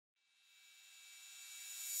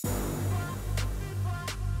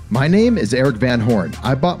My name is Erik Van Horn.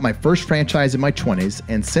 I bought my first franchise in my 20s,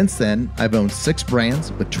 and since then, I've owned 6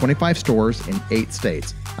 brands with 25 stores in 8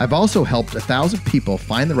 states. I've also helped 1,000 people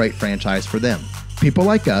find the right franchise for them. People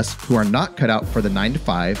like us who are not cut out for the 9 to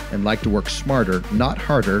 5 and like to work smarter, not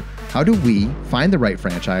harder. How do we find the right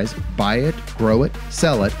franchise, buy it, grow it,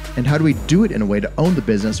 sell it, and how do we do it in a way to own the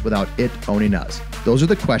business without it owning us? Those are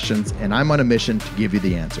the questions, and I'm on a mission to give you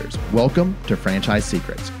the answers. Welcome to Franchise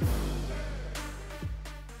Secrets.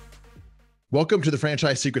 Welcome to the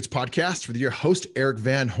Franchise Secrets podcast with your host, Erik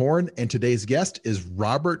Van Horn. And today's guest is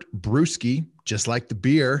Robert Bruski, just like the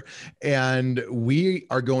beer. And we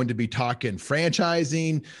are going to be talking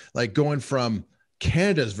franchising, like going from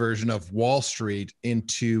Canada's version of Wallstreet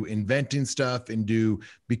into inventing stuff, into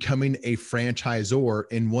becoming a franchisor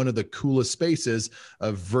in one of the coolest spaces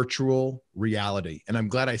of virtual reality. And I'm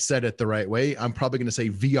glad I said it the right way. I'm probably going to say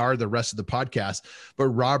VR the rest of the podcast. But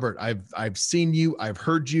Robert, I've seen you, I've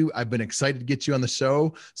heard you, I've been excited to get you on the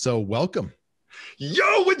show. So welcome.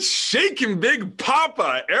 Yo, what's shaking, Big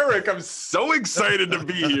Papa? Erik, I'm so excited to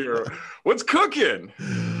be here. What's cooking?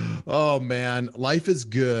 Oh man, life is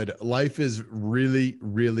good. Life is really,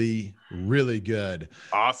 really, really good.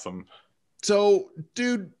 Awesome. So,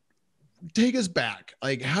 dude, take us back.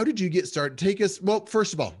 Like, how did you get started? Well,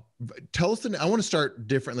 first of all, tell us I want to start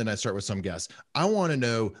differently than I start with some guests. I want to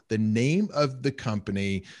know the name of the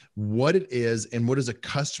company, what it is, and what is a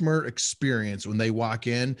customer experience when they walk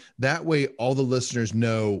in. That way, all the listeners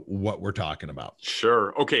know what we're talking about.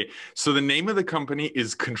 Sure. Okay. So the name of the company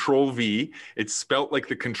is CTRL V. It's spelt like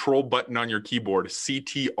the control button on your keyboard,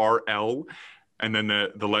 CTRL. And then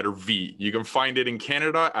the letter V. You can find it in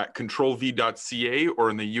Canada at controlv.ca or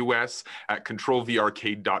in the US at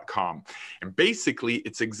controlvarcade.com. And basically,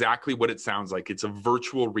 it's exactly what it sounds like. It's a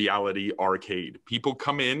virtual reality arcade. People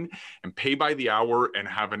come in and pay by the hour and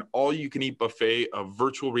have an all-you-can-eat buffet of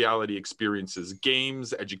virtual reality experiences,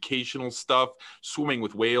 games, educational stuff, swimming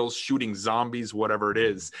with whales, shooting zombies, whatever it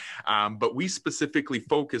is. But we specifically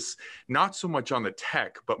focus not so much on the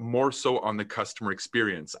tech, but more so on the customer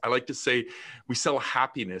experience. I like to say, we sell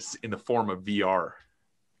happiness in the form of VR.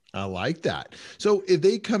 I like that. So if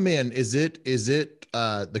they come in, is it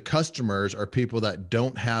the customers are people that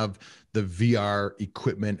don't have the VR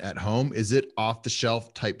equipment at home? Is it off the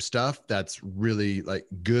shelf type stuff that's really like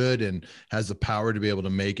good and has the power to be able to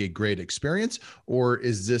make a great experience? Or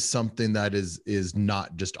is this something that is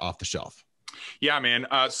not just off the shelf? Yeah, man.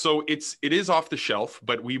 So it is off the shelf,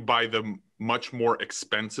 but we buy the much more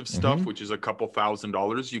expensive stuff, which is a couple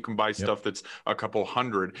 $1,000s. You can buy stuff that's a couple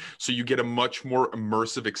hundred. So you get a much more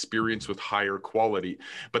immersive experience with higher quality.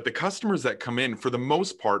 But the customers that come in, for the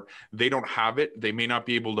most part, they don't have it. They may not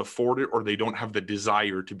be able to afford it, or they don't have the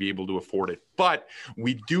desire to be able to afford it. But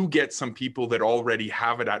we do get some people that already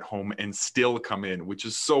have it at home and still come in, which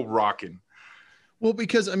is so rocking. Well,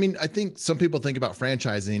 because I mean, I think some people think about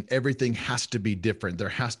franchising, everything has to be different. There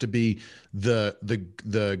has to be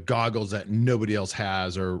the goggles that nobody else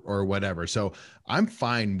has or whatever. So I'm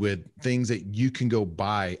fine with things that you can go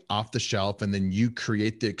buy off the shelf, and then you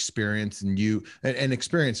create the experience, and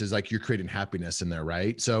experiences like you're creating happiness in there,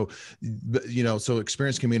 right? So, so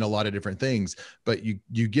experience can mean a lot of different things, but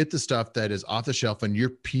you get the stuff that is off the shelf and you're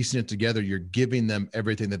piecing it together. You're giving them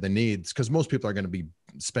everything that they need, because most people are going to be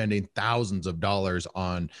spending thousands of dollars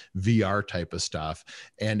on VR type of stuff.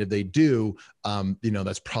 And if they do,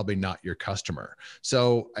 that's probably not your customer.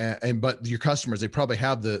 So, but your customers, they probably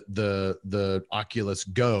have the Oculus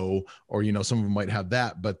Go, or, some of them might have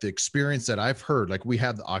that, but the experience that I've heard, like we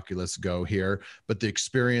have the Oculus Go here, but the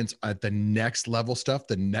experience at the next level stuff,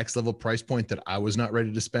 the next level price point that I was not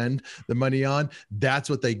ready to spend the money on, that's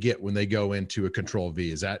what they get when they go into a CTRL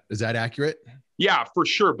V. Is that accurate? Yeah, for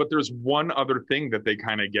sure. But there's one other thing that they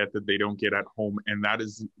kind of get that they don't get at home, and that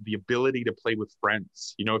is the ability to play with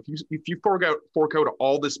friends. If you fork out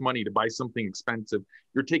all this money to buy something expensive,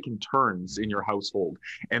 you're taking turns in your household.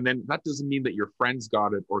 And then that doesn't mean that your friends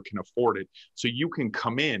got it or can afford it. So you can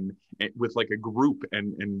come in with like a group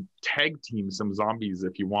and tag team some zombies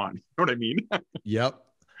if you want. You know what I mean? Yep.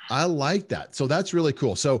 I like that. So that's really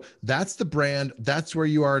cool. So that's the brand. That's where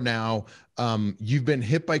you are now. You've been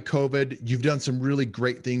hit by COVID. You've done some really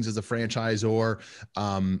great things as a franchisor.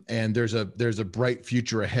 And there's a bright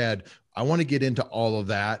future ahead. I want to get into all of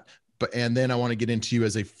that, and then I want to get into you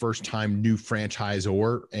as a first-time new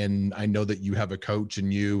franchisor. And I know that you have a coach,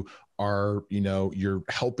 and you are, you're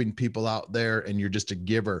helping people out there, and you're just a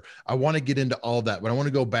giver. I want to get into all of that, but I want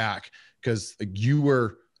to go back, because you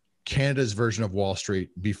were Canada's version of Wallstreet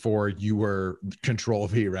before you were CTRL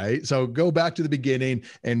V, right? So go back to the beginning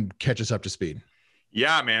and catch us up to speed.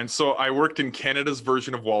 Yeah, man. So I worked in Canada's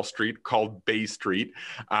version of Wall Street called Bay Street,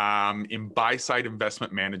 in buy-side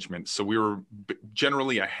investment management. So we were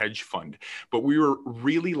generally a hedge fund, but we were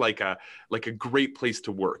really like a great place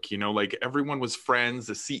to work. You know, like everyone was friends.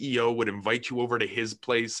 The CEO would invite you over to his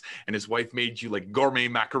place, and his wife made you like gourmet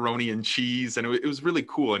macaroni and cheese, and it was really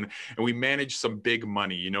cool. And we managed some big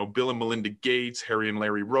money. You know, Bill and Melinda Gates, Harry and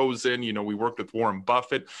Larry Rosen. You know, we worked with Warren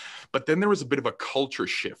Buffett, but then there was a bit of a culture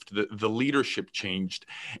shift. The leadership changed,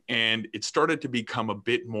 and it started to become a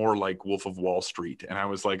bit more like Wolf of Wall Street. And I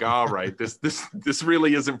was like, all right, this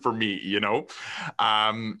really isn't for me, you know.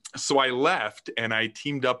 So I left and I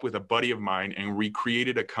teamed up with a buddy of mine, and we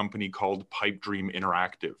created a company called Pipe Dream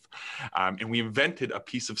Interactive, and we invented a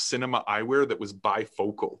piece of cinema eyewear that was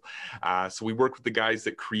bifocal. So we worked with the guys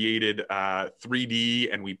that created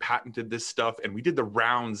 3D, and we patented this stuff, and we did the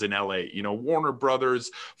rounds in LA. You know, Warner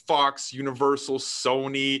Brothers, Fox, Universal,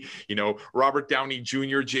 Sony, you know, Robert Downey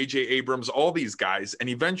Jr., J.J. Abrams, all these guys. And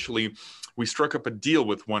eventually we struck up a deal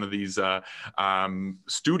with one of these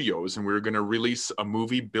studios, and we were going to release a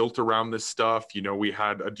movie built around this stuff. You know, we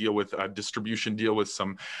had a deal with a distribution deal with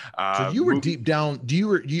some. So you were deep down.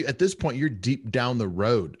 You at this point, you're deep down the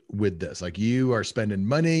road with this. Like you are spending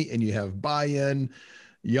money and you have buy-in.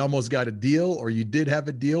 You almost got a deal, or you did have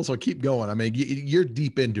a deal. So keep going. I mean, you're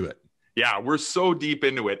deep into it. Yeah, we're so deep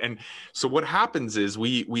into it. And so what happens is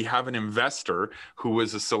we have an investor who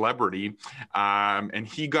was a celebrity, and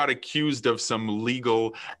he got accused of some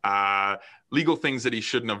legal things that he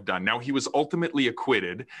shouldn't have done. Now, he was ultimately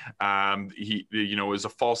acquitted. You know, it was a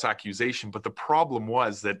false accusation, but the problem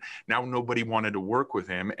was that now nobody wanted to work with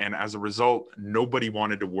him. And as a result, nobody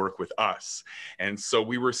wanted to work with us. And so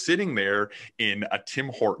we were sitting there in a Tim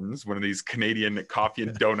Hortons, one of these Canadian coffee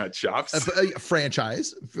and donut shops. A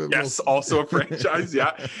franchise. Yes, also a franchise.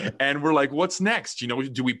 Yeah. And we're like, what's next? You know,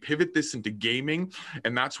 do we pivot this into gaming?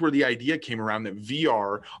 And that's where the idea came around that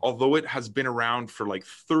VR, although it has been around for like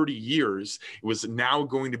 30 years, it was now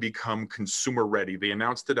going to become consumer ready. They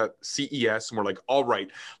announced it at CES, and we're like, all right,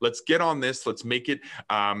 let's get on this. Let's make it,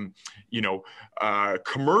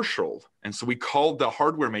 commercial. And so we called the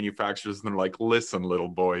hardware manufacturers, and they're like, listen, little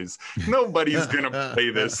boys, nobody's going to play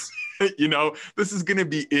this. You know, this is going to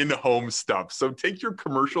be in-home stuff. So take your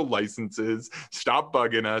commercial licenses, stop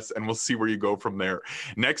bugging us, and we'll see where you go from there.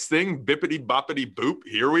 Next thing, bippity boppity boop,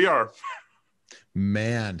 here we are.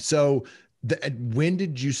 Man, so when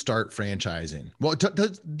did you start franchising? Well,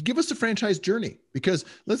 give us the franchise journey, because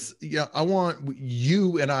I want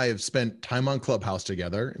you and I have spent time on Clubhouse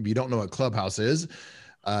together. If you don't know what Clubhouse is,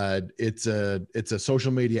 it's a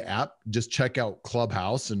social media app. Just check out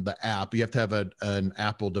Clubhouse and the app. You have to have an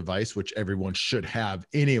Apple device, which everyone should have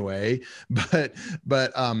anyway. But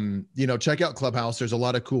check out Clubhouse. There's a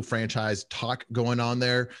lot of cool franchise talk going on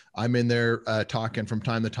there. I'm in there talking from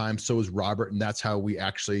time to time. So is Robert, and that's how we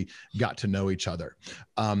actually got to know each other.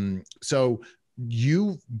 So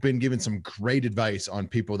you've been given some great advice on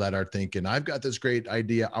people that are thinking, I've got this great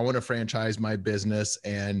idea, I want to franchise my business,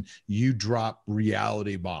 and you drop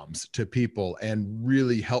reality bombs to people, and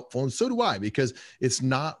really helpful. And so do I, because it's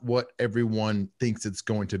not what everyone thinks it's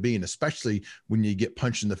going to be. And especially when you get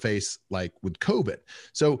punched in the face, like with COVID.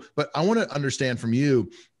 So, but I want to understand from you,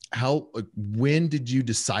 when did you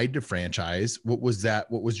decide to franchise? What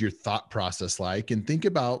was your thought process like? And think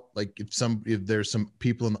about, like, if there's some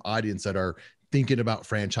people in the audience that are thinking about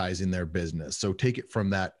franchising their business. So take it from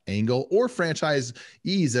that angle, or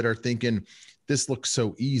franchisees that are thinking, this looks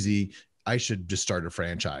so easy, I should just start a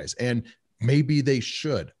franchise. And maybe they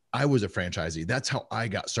should. I was a franchisee. That's how I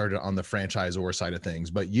got started on the franchisor side of things.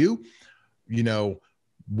 But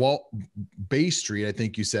Bay Street, I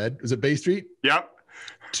think you said, is it Bay Street? Yep.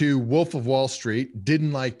 To Wolf of Wall Street,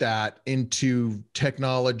 didn't like that, into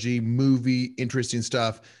technology, movie, interesting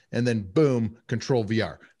stuff. And then boom, Control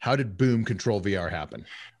VR. How did boom, Control VR happen?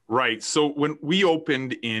 Right. So when we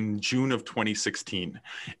opened in June of 2016,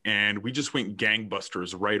 and we just went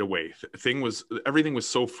gangbusters right away. Everything was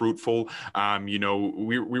so fruitful. We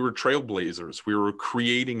were trailblazers. We were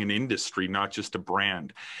creating an industry, not just a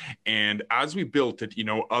brand. And as we built it,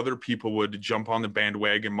 other people would jump on the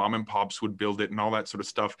bandwagon, mom and pops would build it and all that sort of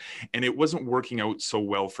stuff. And it wasn't working out so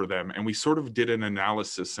well for them. And we sort of did an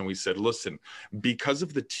analysis, and we said, listen, because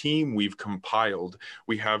of the team we've compiled,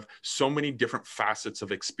 we have so many different facets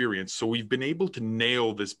of experience. So we've been able to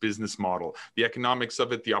nail this business model, the economics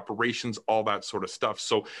of it, the operations, all that sort of stuff.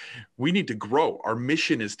 So we need to grow. Our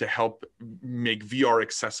mission is to help make VR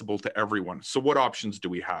accessible to everyone. So what options do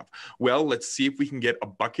we have? Well, let's see if we can get a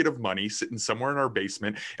bucket of money sitting somewhere in our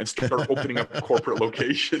basement and start opening up corporate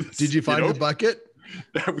locations. Did you find the bucket?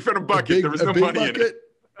 We found a bucket. There was no money in it.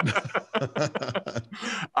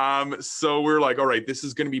 So we're like, all right, this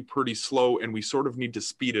is going to be pretty slow, and we sort of need to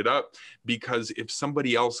speed it up, because if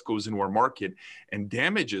somebody else goes into our market and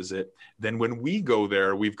damages it, then when we go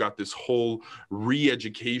there, we've got this whole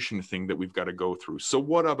re-education thing that we've got to go through. So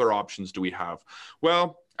what other options do we have?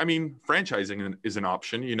 Well, I mean, franchising is an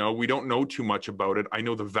option. You know, we don't know too much about it. I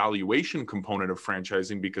know the valuation component of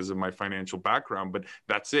franchising because of my financial background, but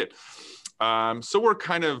that's it. So we're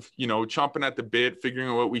kind of, you know, chomping at the bit, figuring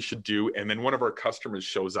out what we should do. And then one of our customers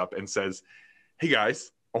shows up and says, hey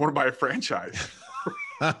guys, I want to buy a franchise.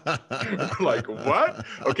 We're like, what?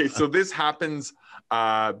 Okay, so this happens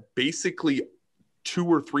basically 2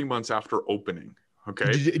 or 3 months after opening.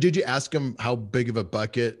 Okay. Did you ask him how big of a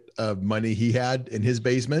bucket of money he had in his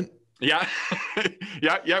basement? Yeah.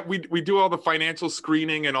 Yeah. We do all the financial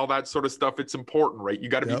screening and all that sort of stuff. It's important, right? You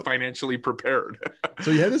got to be financially prepared.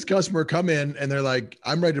 So you had this customer come in and they're like,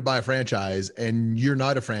 I'm ready to buy a franchise, and you're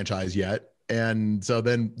not a franchise yet. And so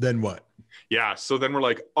then what? Yeah. So then we're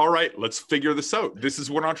like, all right, let's figure this out. This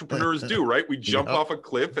is what entrepreneurs do, right? We jump off a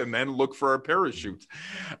cliff and then look for our parachute.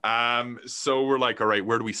 So we're like, all right,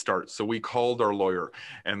 where do we start? So we called our lawyer,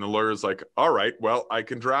 and the lawyer's like, all right, well, I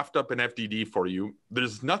can draft up an FDD for you.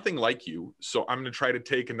 There's nothing like you. So I'm going to try to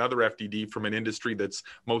take another FDD from an industry that's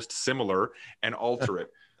most similar and alter it.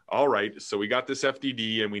 All right, so we got this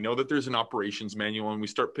FDD, and we know that there's an operations manual, and we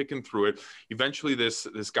start picking through it. Eventually, this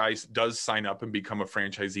guy does sign up and become a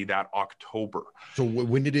franchisee that October. So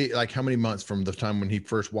when did he, like, how many months from the time when he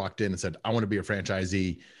first walked in and said, I want to be a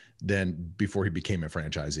franchisee, then before he became a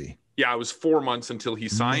franchisee? Yeah, it was 4 months until he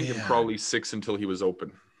signed, and probably 6 until he was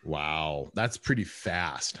open. Wow, that's pretty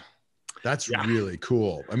fast. That's really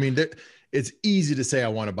cool. I mean, it's easy to say I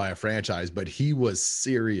want to buy a franchise, but he was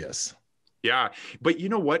serious. Yeah. But you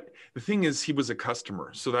know what? The thing is, he was a customer.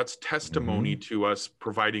 So that's testimony to us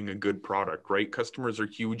providing a good product, right? Customers are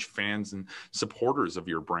huge fans and supporters of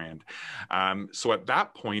your brand. So at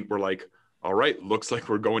that point, we're like, all right, looks like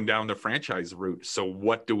we're going down the franchise route. So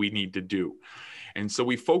what do we need to do? And so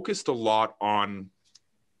we focused a lot on,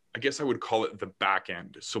 I guess I would call it the back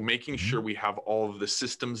end. So making sure we have all of the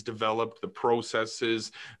systems developed, the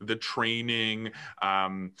processes, the training,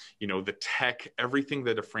 you know, the tech, everything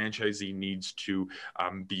that a franchisee needs to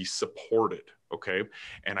be supported. Okay.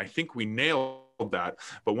 And I think we nailed that.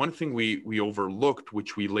 But one thing we overlooked,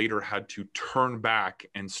 which we later had to turn back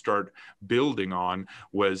and start building on,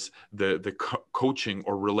 was the coaching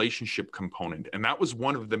or relationship component. And that was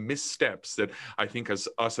one of the missteps that I think us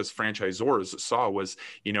as franchisors saw was,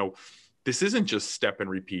 you know, this isn't just step and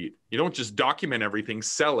repeat. You don't just document everything,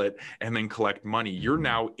 sell it, and then collect money. You're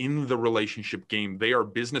now in the relationship game. They are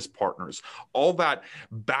business partners. All that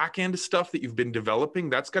back end stuff that you've been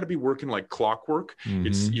developing, that's got to be working like clockwork.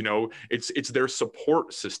 It's, you know, it's their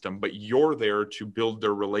support system, but you're there to build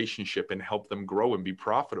their relationship and help them grow and be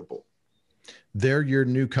profitable. They're your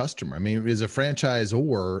new customer. I mean, as a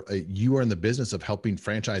franchisor, you are in the business of helping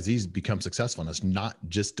franchisees become successful. And it's not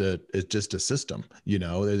just it's just a system, you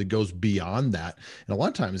know, it goes beyond that. And a lot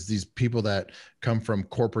of times these people that come from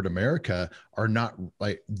corporate America are not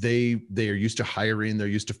like, they are used to hiring, they're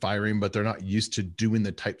used to firing, but they're not used to doing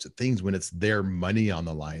the types of things when it's their money on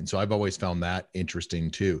the line. So I've always found that interesting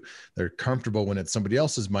too. They're comfortable when it's somebody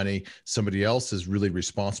else's money. Somebody else is really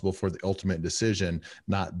responsible for the ultimate decision,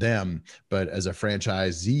 not them. But as a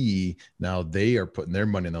franchisee, now they are putting their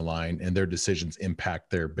money on the line and their decisions impact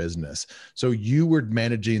their business. So you were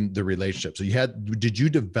managing the relationship. So did you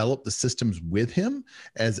develop the systems with him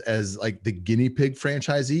as like the guinea pig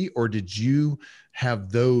franchisee, or did you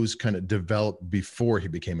have those kind of developed before he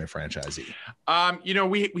became a franchisee? You know,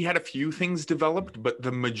 we had a few things developed, but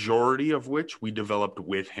the majority of which we developed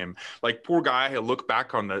with him. Like, poor guy, I look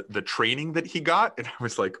back on the training that he got, and I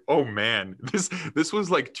was like, oh man, this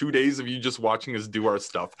was like 2 days of you just watching us do our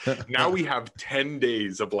stuff. Now we have 10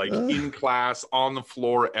 days of like in class, on the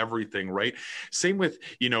floor, everything, right? Same with,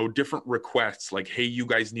 you know, different requests like, hey, you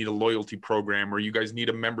guys need a loyalty program, or you guys need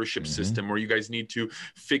a membership system, or you guys need to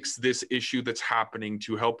fix this issue that's happening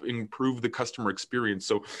to help improve the customer experience.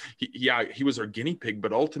 So he was our guinea pig,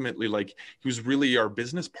 but ultimately, like, he was really our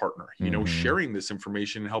business partner, you know, sharing this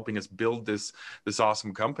information and helping us build this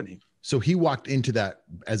awesome company. So he walked into that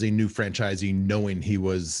as a new franchisee, knowing he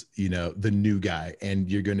was, you know, the new guy, and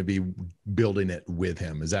you're going to be building it with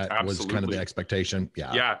him. Is that was kind of the expectation?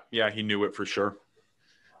 Yeah. Yeah. He knew it for sure.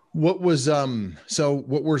 What was, so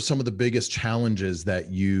what were some of the biggest challenges that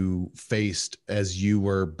you faced as you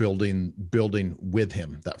were building with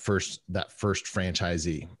him, that first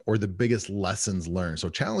franchisee, or the biggest lessons learned? So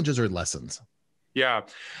challenges or lessons? Yeah,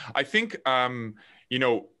 I think, you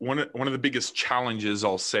know, one of the biggest challenges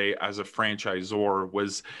I'll say as a franchisor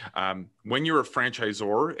was when you're a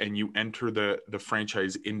franchisor and you enter the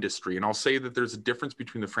franchise industry. And I'll say that there's a difference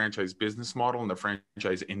between the franchise business model and the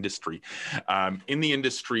franchise industry. In the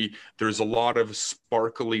industry, there's a lot of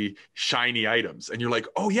sparkly, shiny items, and you're like,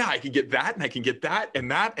 oh yeah, I can get that, and I can get that, and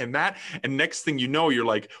that, and that, and next thing you know, you're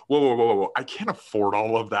like, whoa, I can't afford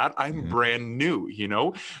all of that. I'm brand new, you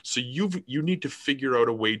know. So you need to figure out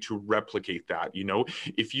a way to replicate that. You know,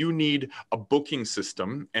 if you need a booking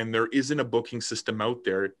system and there isn't a booking system out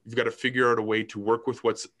there, you've got to figure out a way to work with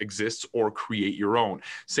what exists or create your own.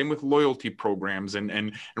 Same with loyalty programs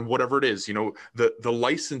and whatever it is. You know, the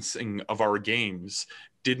licensing of our games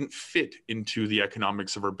didn't fit into the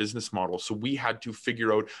economics of our business model. So we had to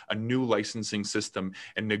figure out a new licensing system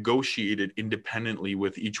and negotiate it independently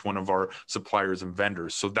with each one of our suppliers and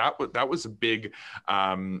vendors. So that was a big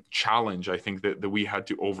challenge, I think, that we had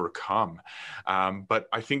to overcome. But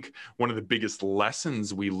I think one of the biggest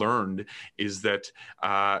lessons we learned is that,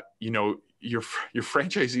 you know, your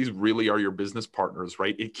franchisees really are your business partners,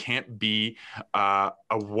 right? It can't be a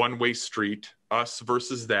one-way street, us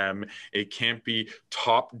versus them. It can't be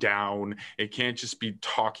top down. It can't just be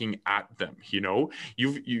talking at them. You know,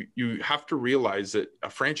 you have to realize that a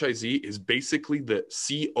franchisee is basically the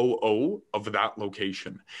COO of that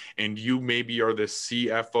location, and you maybe are the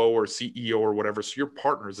CFO or CEO or whatever. So your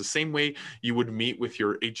partners, the same way you would meet with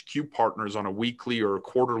your HQ partners on a weekly or a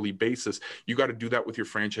quarterly basis, you got to do that with your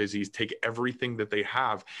franchisees. Take everything that they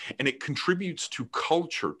have, and it contributes to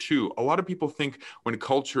culture too. A lot of people think when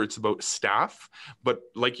culture, it's about staff. But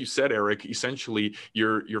like you said, Erik, essentially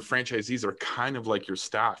your franchisees are kind of like your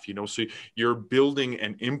staff, you know, so you're building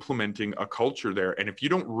and implementing a culture there. And if you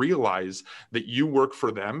don't realize that you work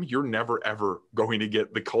for them, you're never, ever going to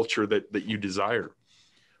get the culture that you desire.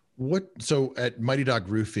 So at Mighty Dog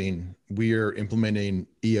Roofing, we are implementing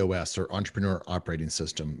EOS, or Entrepreneur Operating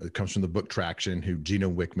System. It comes from the book Traction, who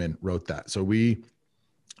Gino Wickman wrote that. So we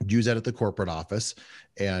use that at the corporate office,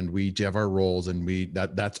 and we have our roles, and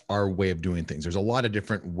that's our way of doing things. There's a lot of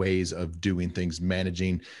different ways of doing things,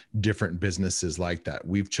 managing different businesses like that.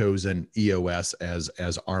 We've chosen EOS as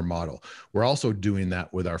our model. We're also doing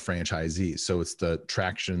that with our franchisees. So it's the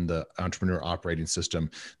Traction, the Entrepreneur Operating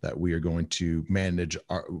System, that we are going to manage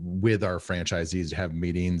with our franchisees, to have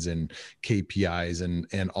meetings and KPIs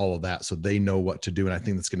and all of that, so they know what to do. And I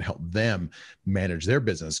think that's going to help them manage their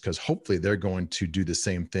business, because hopefully they're going to do the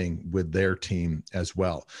same thing with their team as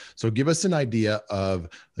well. So give us an idea of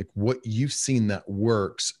like what you've seen that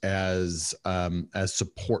works as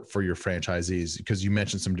support for your franchisees, because you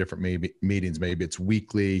mentioned some different meetings, maybe it's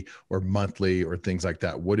weekly or monthly or things like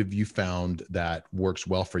that. What have you found that works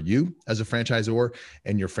well for you as a franchisor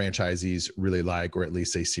and your franchisees really like, or at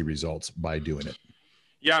least they see results by doing it?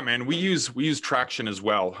 Yeah, man, we use Traction as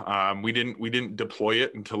well. We didn't deploy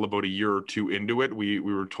it until about a year or two into it. We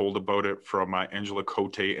were told about it from Angela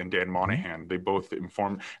Cote and Dan Monahan. They both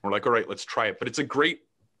informed, and we're like, all right, let's try it. But it's a great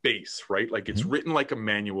base, right? Like it's written like a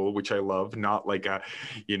manual, which I love, not like a,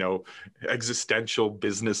 you know, existential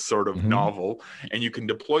business sort of novel. And you can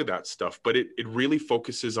deploy that stuff, but it really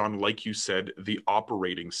focuses on, like you said, the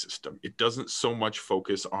operating system. It doesn't so much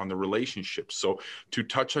focus on the relationship. So to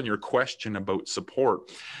touch on your question about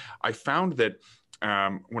support, I found that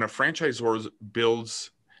when a franchisor builds,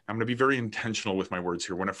 I'm going to be very intentional with my words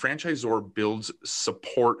here. When a franchisor builds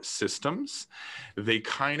support systems, they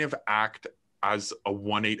kind of act as a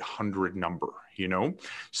 1-800 number, you know?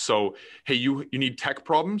 So, hey, you need tech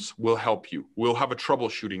problems? We'll help you. We'll have a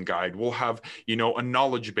troubleshooting guide. We'll have, you know, a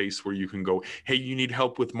knowledge base where you can go, hey, you need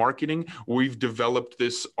help with marketing? We've developed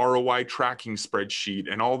this ROI tracking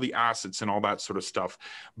spreadsheet and all the assets and all that sort of stuff.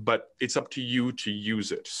 But it's up to you to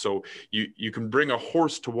use it. So you can bring a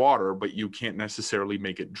horse to water, but you can't necessarily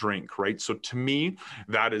make it drink, right? So to me,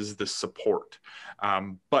 that is the support.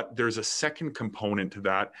 But there's a second component to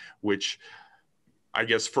that, which I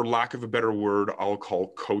guess, for lack of a better word, I'll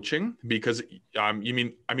call coaching, because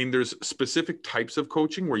there's specific types of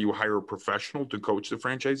coaching where you hire a professional to coach the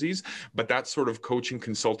franchisees, but that sort of coaching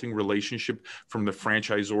consulting relationship from the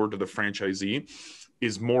franchisor to the franchisee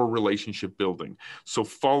is more relationship building. So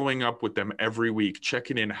following up with them every week,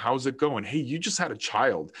 checking in, how's it going? Hey, you just had a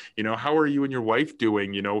child, you know, how are you and your wife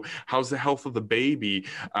doing? You know, how's the health of the baby?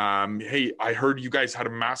 Hey, I heard you guys had a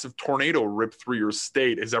massive tornado rip through your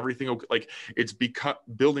state. Is everything okay? Like, it's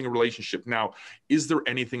building a relationship. Now, is there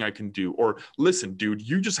anything I can do? Or listen, dude,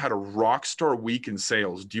 you just had a rock star week in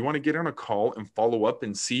sales. Do you want to get on a call and follow up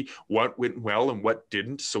and see what went well and what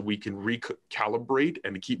didn't, so we can recalibrate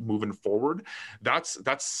and keep moving forward?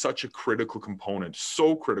 That's such a critical component,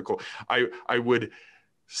 so critical. I would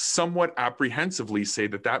somewhat apprehensively say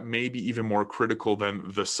that that may be even more critical than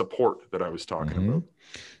the support that I was talking about.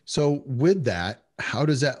 So with that, how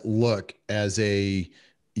does that look as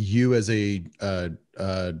you as a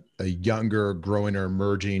younger, growing or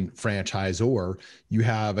emerging franchisor? You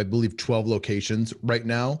have, I believe, 12 locations right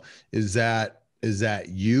now. Is that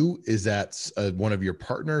you? Is that one of your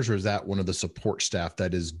partners, or is that one of the support staff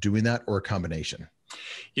that is doing that, or a combination?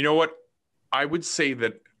 You know what? I would say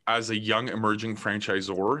that as a young emerging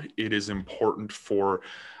franchisor, it is important for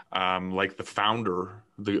like the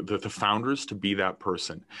founders to be that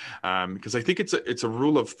person, because I think it's a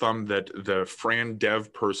rule of thumb that the fran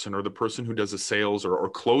dev person, or the person who does the sales or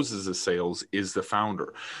closes the sales, is the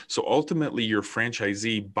founder. So ultimately your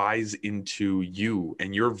franchisee buys into you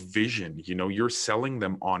and your vision. You know, you're selling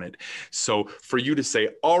them on it. So for you to say,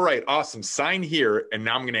 all right, awesome, sign here, and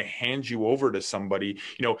now I'm going to hand you over to somebody,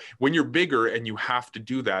 you know, when you're bigger and you have to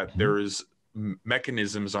do that, there is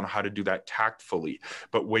mechanisms on how to do that tactfully.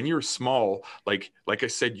 But when you're small, like I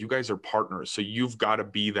said, you guys are partners, so you've got to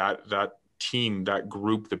be that team, that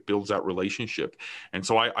group that builds that relationship. And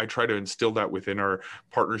so I try to instill that within our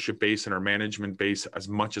partnership base and our management base as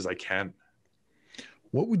much as I can.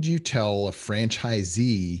 What would you tell a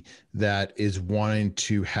franchisee that is wanting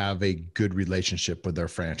to have a good relationship with their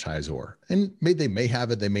franchisor? And they may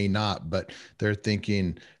have it, they may not, but they're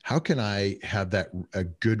thinking, how can I have a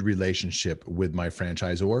good relationship with my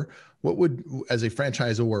franchisor? As a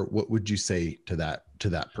franchisor, what would you say to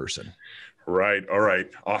that person? Right. All right.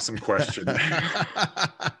 Awesome question.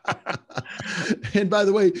 And by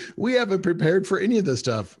the way, we haven't prepared for any of this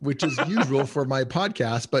stuff, which is usual for my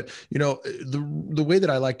podcast. But you know, the way that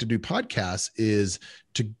I like to do podcasts is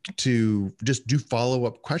to just do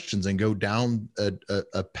follow-up questions and go down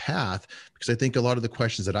a path, because I think a lot of the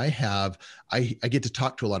questions that I have, I get to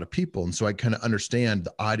talk to a lot of people. And so I kind of understand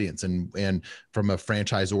the audience, and from a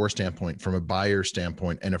franchisor standpoint, from a buyer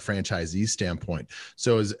standpoint, and a franchisee standpoint.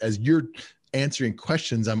 So as you're answering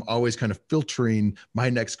questions, I'm always kind of filtering my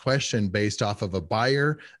next question based off of a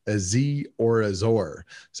buyer, a Z, or a Zor.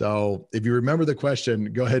 So if you remember the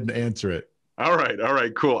question, go ahead and answer it. All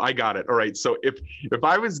right, cool. I got it. All right. So if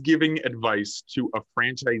I was giving advice to a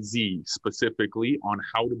franchisee specifically on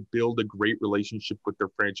how to build a great relationship with their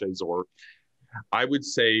franchisor, I would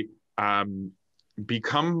say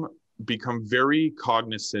become very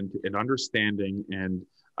cognizant and understanding and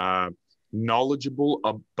knowledgeable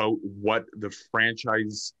about what the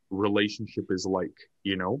franchise relationship is like,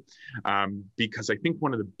 you know, because I think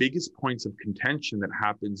one of the biggest points of contention that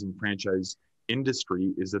happens in franchise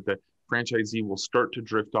industry is that the franchisee will start to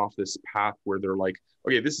drift off this path where they're like,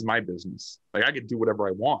 okay, this is my business. Like, I can do whatever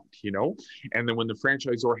I want, you know? And then when the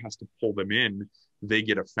franchisor has to pull them in, they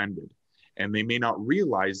get offended. And they may not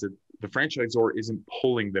realize that the franchisor isn't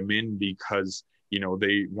pulling them in because, you know,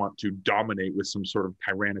 they want to dominate with some sort of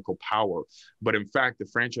tyrannical power. But in fact, the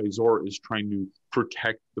franchisor is trying to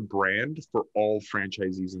protect the brand for all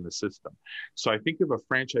franchisees in the system. So I think if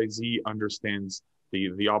a franchisee understands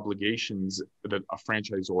the obligations that a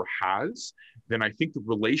franchisor has, then I think the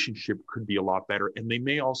relationship could be a lot better. And they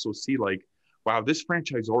may also see like, wow, this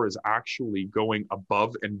franchisor is actually going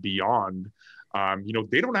above and beyond. You know,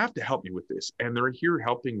 they don't have to help me with this, and they're here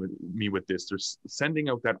helping me with this. They're sending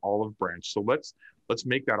out that olive branch. So let's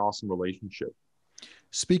make that awesome relationship.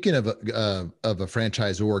 Speaking of a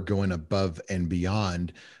franchisor going above and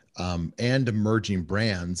beyond, and emerging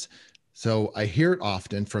brands. So I hear it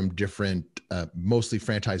often from different, mostly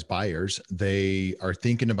franchise buyers. They are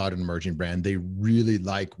thinking about an emerging brand. They really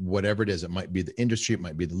like whatever it is. It might be the industry, it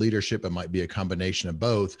might be the leadership, it might be a combination of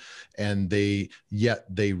both. And yet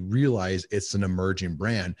they realize it's an emerging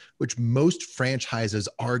brand, which most franchises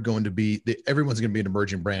are going to be. Everyone's going to be an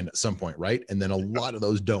emerging brand at some point, right? And then a lot of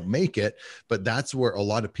those don't make it. But that's where a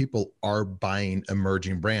lot of people are buying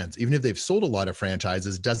emerging brands. Even if they've sold a lot of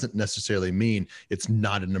franchises, doesn't necessarily mean it's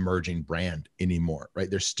not an emerging brand anymore, right?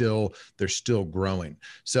 They're still growing.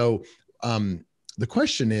 So the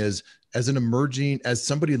question is, as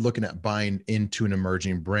somebody looking at buying into an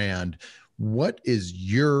emerging brand, what is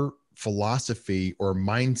your philosophy or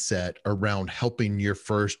mindset around helping your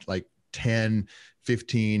first like 10,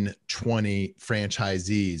 15, 20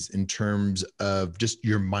 franchisees in terms of just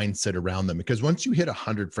your mindset around them? Because once you hit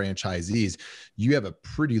 100 franchisees, you have a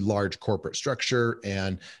pretty large corporate structure.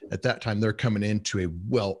 And at that time, they're coming into a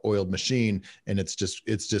well-oiled machine, and it's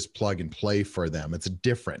just plug and play for them. It's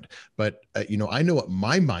different. But, you know, I know what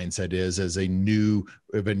my mindset is as a new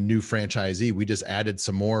a new franchisee. We just added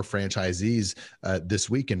some more franchisees this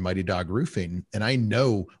week in Mighty Dog Roofing. And I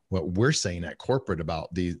know what we're saying at corporate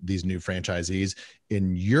about these new franchisees.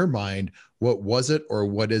 In your mind, what was it or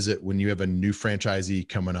what is it when you have a new franchisee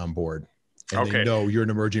coming on board and they know you're an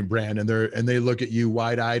emerging brand and they look at you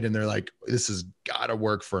wide eyed and they're like, this has got to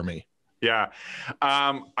work for me? Yeah.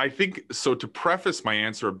 I think so. To preface my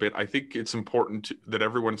answer a bit, I think it's important that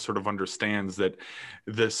everyone sort of understands that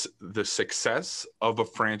the success of a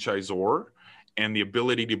franchisor and the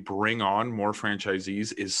ability to bring on more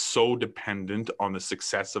franchisees is so dependent on the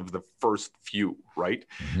success of the first few, right?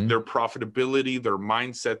 Mm-hmm. Their profitability, their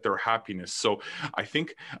mindset, their happiness. So I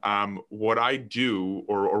think what I do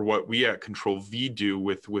or what we at Control V do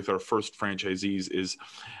with our first franchisees is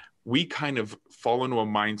we kind of fall into a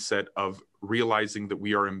mindset of realizing that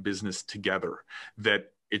we are in business together,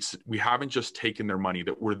 that we haven't just taken their money,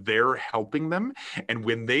 that we're there helping them. And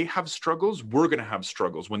when they have struggles, we're going to have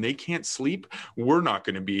struggles. When they can't sleep, we're not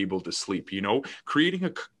going to be able to sleep, creating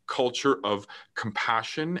a culture of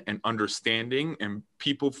compassion and understanding and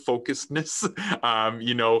people focusedness,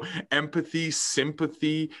 empathy,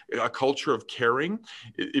 sympathy, a culture of caring.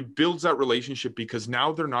 It builds that relationship because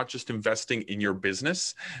now they're not just investing in your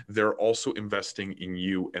business, they're also investing in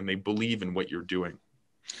you and they believe in what you're doing.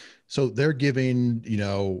 So they're giving,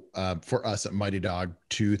 for us at Mighty Dog,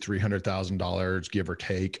 $200,000-$300,000, give or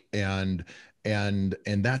take. And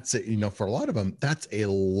that's, for a lot of them, that's a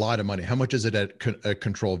lot of money. How much is it at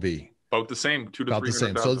Control V? About the same, $200,000 to about the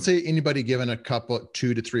same. So let's say anybody given a couple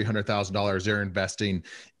 $200,000 to $300,000, they're investing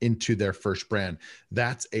into their first brand.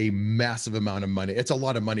 That's a massive amount of money. It's a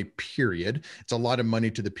lot of money, period. It's a lot of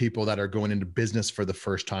money to the people that are going into business for the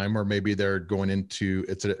first time, or maybe they're going into,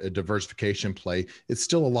 it's a diversification play. It's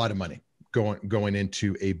still a lot of money going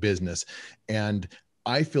into a business. And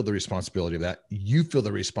I feel the responsibility of that. You feel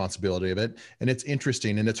the responsibility of it. And it's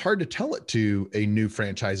interesting. And it's hard to tell it to a new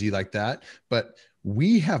franchisee like that, but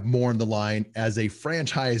we have more on the line as a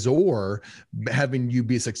franchisor having you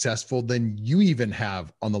be successful than you even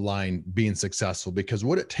have on the line being successful, because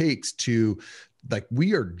what it takes to, like,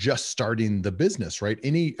 we are just starting the business, right?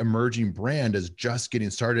 Any emerging brand is just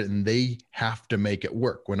getting started and they have to make it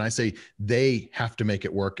work. When I say they have to make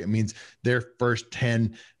it work, it means their first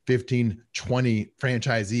 10, 15, 20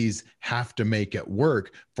 franchisees have to make it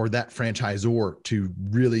work for that franchisor to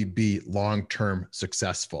really be long-term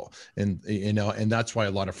successful. And, and that's why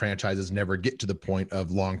a lot of franchises never get to the point of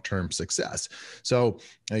long-term success. So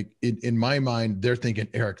like, in my mind, they're thinking,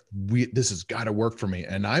 Erik, this has got to work for me.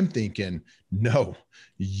 And I'm thinking, no,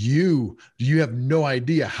 you have no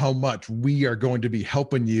idea how much we are going to be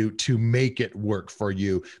helping you to make it work for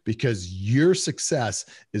you, because your success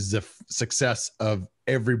is the success of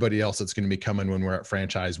everybody else that's going to be coming when we're at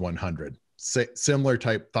Franchise 100. Similar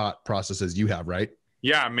type thought processes you have, right?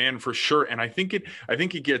 Yeah, man, for sure. And I think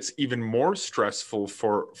it gets even more stressful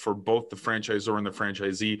for both the franchisor and the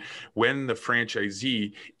franchisee when the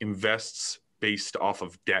franchisee invests based off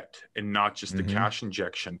of debt and not just the cash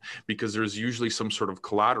injection, because there's usually some sort of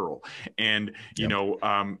collateral. And,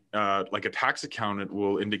 like a tax accountant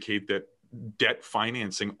will indicate that debt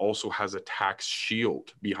financing also has a tax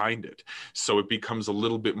shield behind it. So it becomes a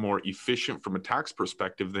little bit more efficient from a tax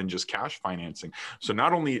perspective than just cash financing. So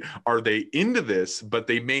not only are they into this, but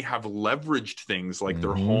they may have leveraged things like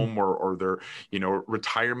their home or their,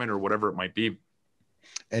 retirement or whatever it might be.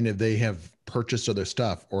 And if they have purchased other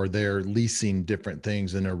stuff or they're leasing different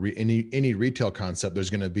things in any retail concept, there's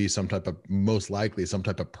going to be most likely some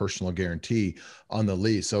type of personal guarantee on the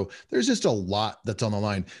lease. So there's just a lot that's on the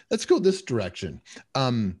line. Let's go this direction.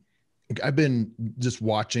 I've been just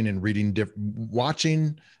watching and reading,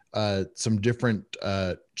 some different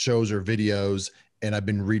shows or videos, and I've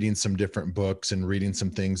been reading some different books and reading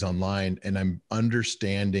some things online, and I'm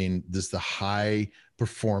understanding this, the high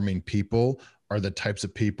performing people are the types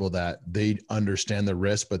of people that they understand the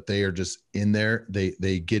risk, but they are just in there.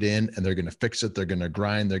 They get in and they're going to fix it. They're going to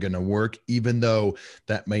grind. They're going to work, even though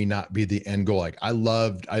that may not be the end goal. Like I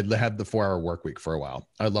had the 4-hour work week for a while.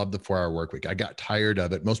 I loved the 4-hour work week. I got tired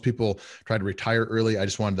of it. Most people try to retire early. I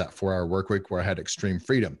just wanted that 4-hour work week where I had extreme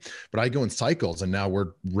freedom, but I go in cycles, and now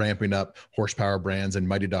we're ramping up Horsepower Brands and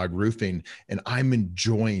Mighty Dog Roofing. And I'm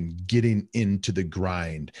enjoying getting into the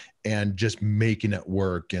grind and just making it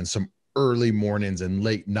work, and some early mornings and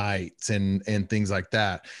late nights and things like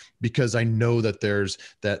that, because I know that there's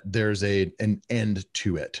an end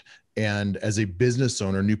to it. And as a business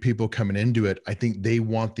owner, new people coming into it, I think they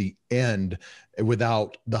want the end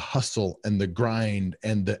without the hustle and the grind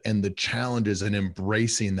and the challenges and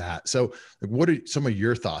embracing that. So like, what are some of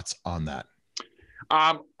your thoughts on that?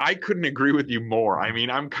 I couldn't agree with you more. I mean,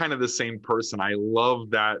 I'm kind of the same person. I love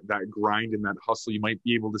that grind and that hustle. You might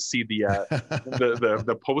be able to see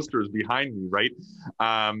the posters behind me, right?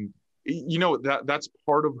 You know, that's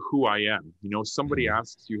part of who I am. You know, somebody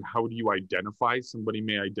asks you, how do you identify? Somebody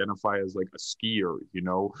may identify as like a skier, you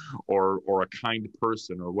know, or a kind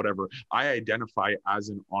person or whatever. I identify as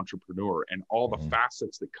an entrepreneur, and all the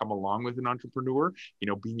facets that come along with an entrepreneur, you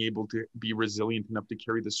know, being able to be resilient enough to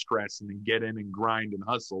carry the stress and then get in and grind and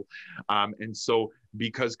hustle. And so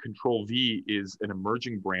because Control V is an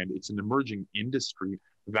emerging brand, it's an emerging industry.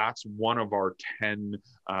 That's one of our 10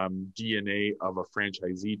 DNA of a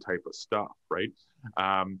franchisee type of stuff, right?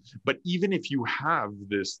 But even if you have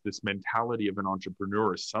this mentality of an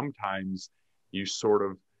entrepreneur, sometimes you sort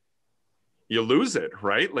of you lose it,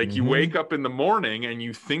 right? Like you wake up in the morning and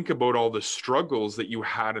you think about all the struggles that you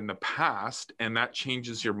had in the past, and that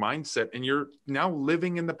changes your mindset, and you're now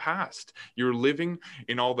living in the past. You're living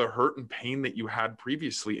in all the hurt and pain that you had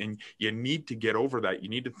previously, and you need to get over that. You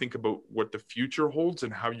need to think about what the future holds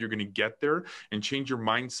and how you're going to get there, and change your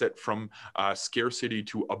mindset from scarcity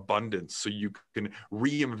to abundance, so you can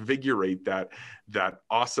reinvigorate that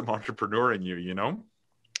awesome entrepreneur in you, you know?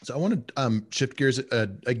 So I want to shift gears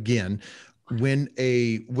again.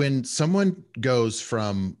 When someone goes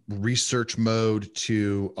from research mode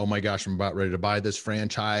to, oh my gosh, I'm about ready to buy this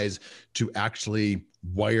franchise, to actually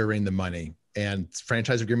wiring the money, and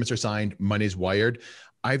franchise agreements are signed, money's wired,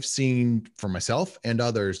 I've seen for myself and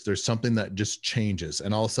others, there's something that just changes.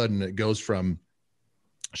 And all of a sudden it goes from,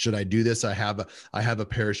 should I do this? I have a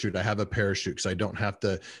parachute. I have a parachute because I don't have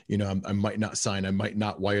to, you know, I might not sign, I might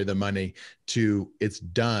not wire the money, to it's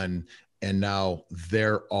done. And now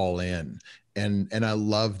they're all in. And I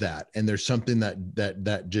love that. And there's something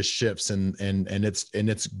that just shifts, and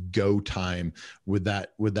it's go time with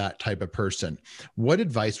that type of person. What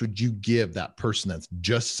advice would you give that person that's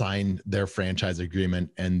just signed their franchise agreement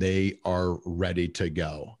and they are ready to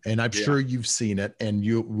go? And I'm sure you've seen it, and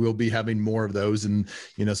you will be having more of those, and,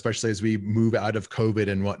 you know, especially as we move out of COVID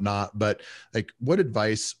and whatnot. But like, what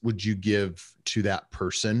advice would you give to that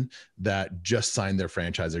person that just signed their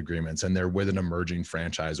franchise agreements and they're with an emerging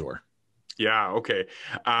franchisor? Yeah. Okay.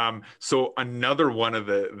 So another one of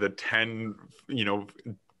the 10, you know,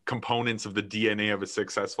 components of the DNA of a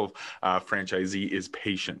successful franchisee is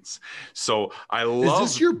patience. So I love.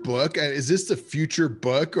 Is this your book? Is this the future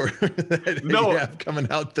book, or no? You have coming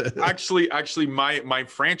out the actually, my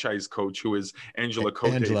franchise coach, who is Angela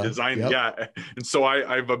Cote, designed. Yep. Yeah, and so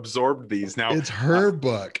I've absorbed these now. It's her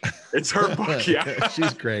book. It's her book. Yeah,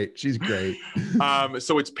 she's great. She's great.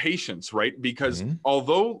 So it's patience, right? Because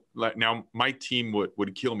although now my team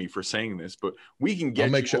would kill me for saying this, but we can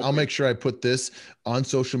get. I'll make sure I put this on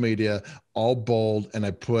social media, all bold, and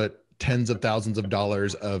I put tens of thousands of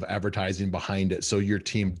dollars of advertising behind it, so your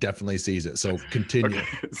team definitely sees it. So continue.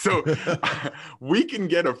 Okay. So we can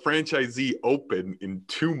get a franchisee open in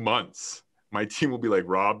 2 months. My team will be like,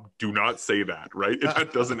 Rob, do not say that, right?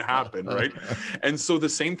 That doesn't happen, right? And so the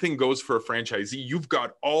same thing goes for a franchisee. You've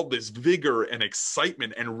got all this vigor and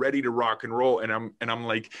excitement and ready to rock and roll. And I'm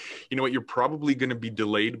like, you know what? You're probably going to be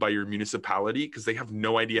delayed by your municipality because they have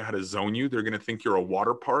no idea how to zone you. They're going to think you're a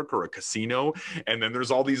water park or a casino. And then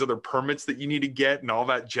there's all these other permits that you need to get and all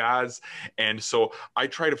that jazz. And so I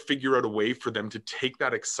try to figure out a way for them to take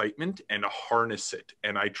that excitement and harness it.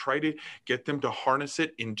 And I try to get them to harness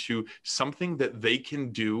it into something that they can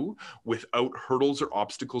do without hurdles or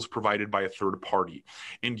obstacles provided by a third party.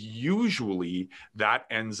 And usually that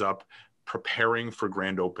ends up preparing for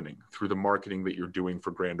grand opening through the marketing that you're doing for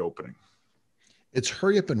grand opening. It's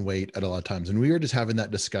hurry up and wait at a lot of times. And we were just having that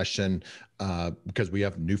discussion because we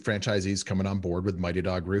have new franchisees coming on board with Mighty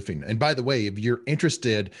Dog Roofing. And by the way, if you're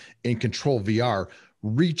interested in Control VR,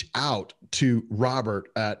 reach out to Robert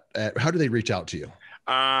at how do they reach out to you?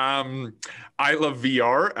 I love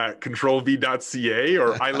VR at controlv.ca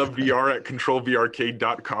or I love VR at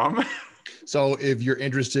controlvrk.com. So if you're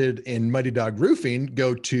interested in Mighty Dog Roofing,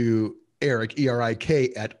 go to Erik, Erik,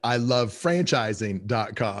 at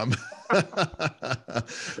ilovefranchising.com.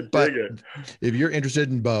 But if you're interested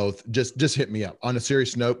in both, just hit me up. On a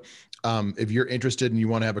serious note, if you're interested and you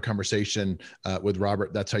want to have a conversation with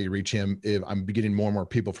Robert, that's how you reach him. If I'm getting more and more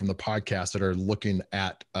people from the podcast that are looking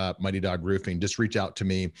at Mighty Dog Roofing, just reach out to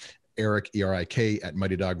me, Erik, Erik, at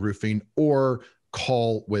Mighty Dog Roofing, or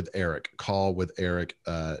call with Erik.com.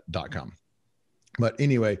 But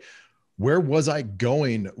anyway, where was I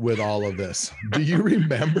going with all of this? Do you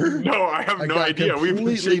remember? No, I have no idea. We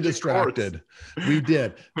completely distracted. We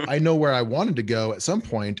did. I know where I wanted to go at some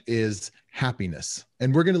point is happiness.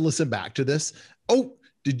 And we're going to listen back to this. Oh,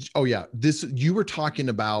 Oh yeah, you were talking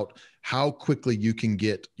about how quickly you can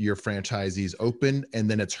get your franchisees open, and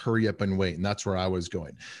then it's hurry up and wait. And that's where I was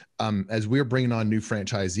going. As we're bringing on new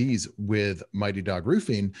franchisees with Mighty Dog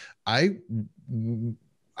Roofing,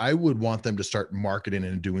 I would want them to start marketing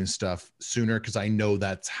and doing stuff sooner, because I know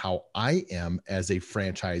that's how I am as a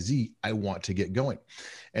franchisee. I want to get going.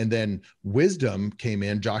 And then Wisdom came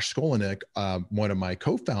in, Josh Skolinek, one of my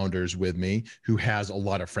co-founders with me, who has a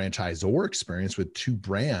lot of franchisor experience with 2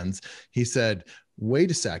 brands. He said, wait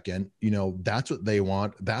a second, that's what they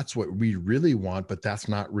want. That's what we really want, but that's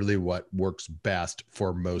not really what works best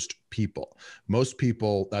for most people. Most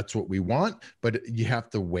people, that's what we want, but you have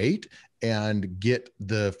to wait and get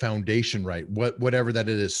the foundation right, whatever that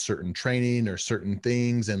is, certain training or certain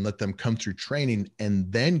things, and let them come through training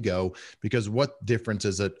and then go, because what difference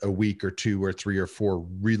is a week or 2 or 3 or 4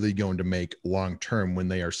 really going to make long-term when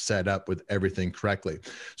they are set up with everything correctly?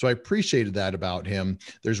 So I appreciated that about him.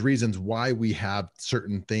 There's reasons why we have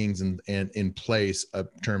certain things in place in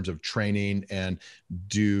terms of training, and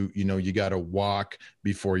you got to walk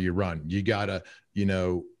before you run. You got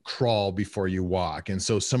to, crawl before you walk. And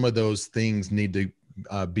so some of those things need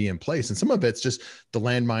to be in place. And some of it's just the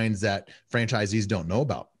landmines that franchisees don't know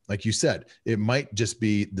about. Like you said, it might just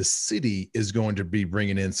be the city is going to be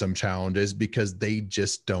bringing in some challenges because they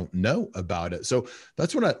just don't know about it. So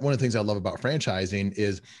that's one of the things I love about franchising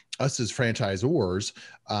is us as franchisors.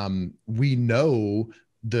 We know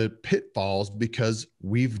the pitfalls because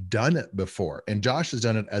we've done it before. And Josh has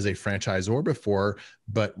done it as a franchisor before,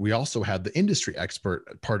 but we also have the industry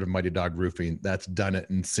expert part of Mighty Dog Roofing that's done it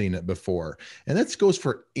and seen it before. And that goes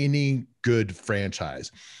for any good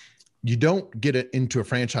franchise. You don't get it into a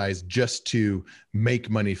franchise just to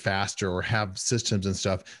make money faster or have systems and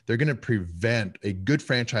stuff. A good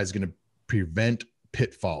franchise is going to prevent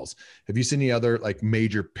pitfalls. Have you seen any other like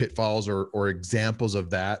major pitfalls or examples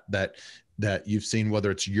of that you've seen, whether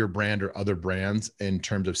it's your brand or other brands, in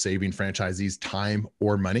terms of saving franchisees time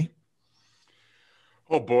or money?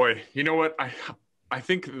 Oh boy. You know what? I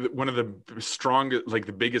think one of the strongest, like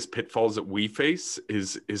the biggest pitfalls that we face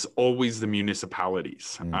is always the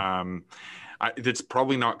municipalities. It's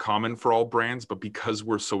probably not common for all brands, but because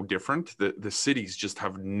we're so different, the cities just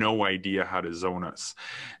have no idea how to zone us.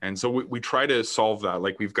 And so we try to solve that.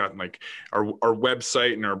 Like we've got like our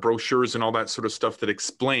website and our brochures and all that sort of stuff that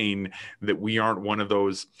explain that we aren't one of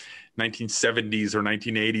those 1970s or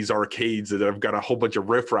 1980s arcades that have got a whole bunch of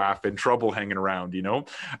riffraff and trouble hanging around,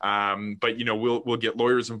 but we'll get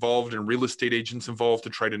lawyers involved and real estate agents involved to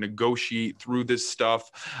try to negotiate through this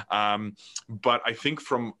stuff. But I think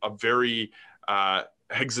from a very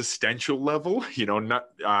existential level, not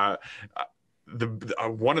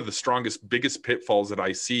one of the strongest, biggest pitfalls that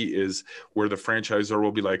I see is where the franchisor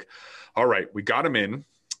will be like, all right, we got them in.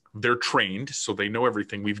 They're trained, so they know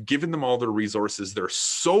everything. We've given them all their resources. They're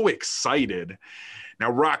so excited.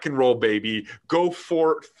 Now rock and roll, baby. Go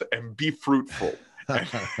forth and be fruitful. And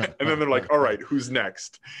then they're like, all right, who's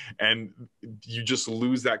next? And you just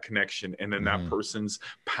lose that connection. And then that person's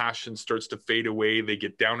passion starts to fade away. They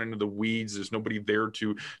get down into the weeds. There's nobody there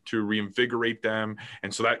to reinvigorate them.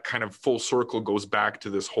 And so that kind of full circle goes back to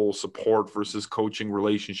this whole support versus coaching,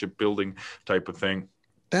 relationship building type of thing.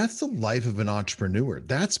 That's the life of an entrepreneur.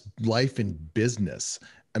 That's life in business.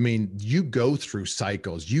 I mean, you go through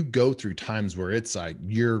cycles. You go through times where it's like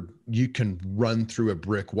you can run through a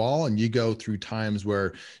brick wall, and you go through times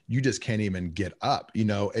where you just can't even get up.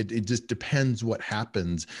 It just depends what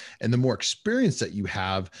happens. And the more experience that you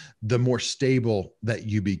have, the more stable that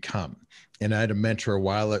you become. And I had a mentor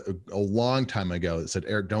a long time ago that said,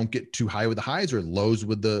 Eric, don't get too high with the highs or low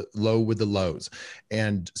with the lows.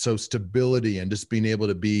 And so stability and just being able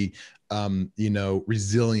to be,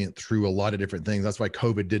 resilient through a lot of different things. That's why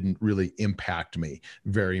COVID didn't really impact me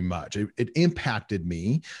very much. It impacted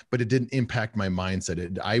me, but it didn't impact my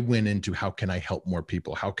mindset. I went into how can I help more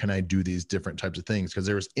people? How can I do these different types of things? Because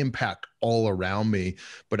there was impact all around me,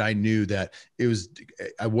 but I knew that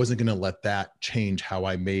I wasn't going to let that change how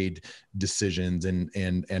I made decisions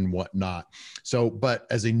and whatnot. So, but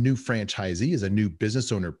as a new franchisee, as a new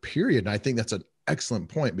business owner, period, and I think that's an excellent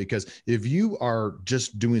point, because if you are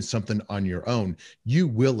just doing something on your own, you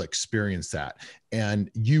will experience that.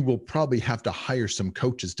 And you will probably have to hire some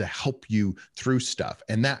coaches to help you through stuff.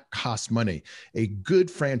 And that costs money. A good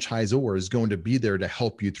franchisor is going to be there to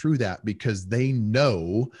help you through that, because they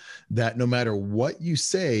know that no matter what you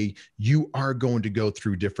say, you are going to go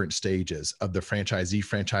through different stages of the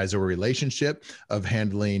franchisee-franchisor relationship, of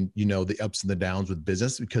handling, the ups and the downs with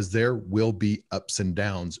business, because there will be ups and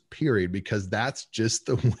downs, period, because that's just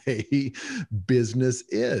the way business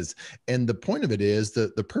is. And the point of it is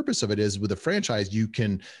the purpose of it is with a franchise,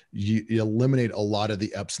 franchise, you eliminate a lot of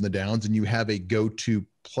the ups and the downs, and you have a go-to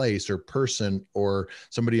place or person or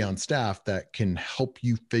somebody on staff that can help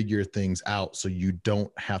you figure things out so you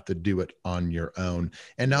don't have to do it on your own.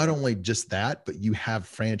 And not only just that, but you have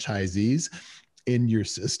franchisees in your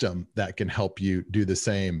system that can help you do the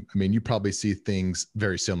same. I mean, you probably see things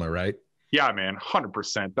very similar, right? Yeah, man,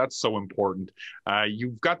 100%. That's so important.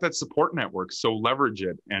 You've got that support network, so leverage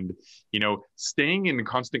it. And, staying in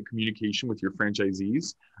constant communication with your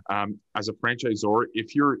franchisees, as a franchisor,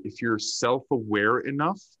 if you're self-aware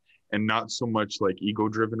enough and not so much like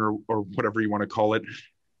ego-driven or whatever you want to call it,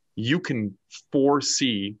 you can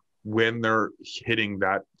foresee when they're hitting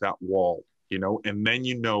that wall, and then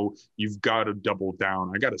you've got to double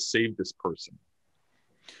down. I got to save this person.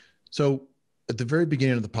 So at the very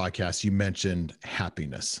beginning of the podcast, you mentioned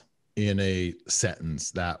happiness in a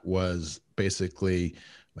sentence that was basically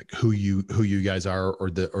like who you guys are, or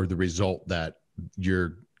the result that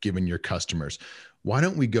you're giving your customers. Why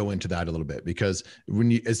don't we go into that a little bit? Because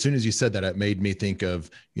as soon as you said that, it made me think of,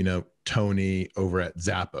 Tony over at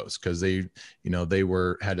Zappos, because they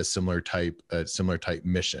had a similar type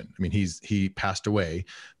mission. I mean, he passed away,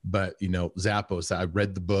 but Zappos, I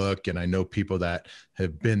read the book and I know people that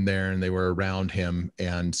have been there and they were around him.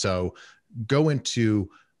 And so go into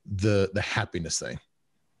the happiness thing.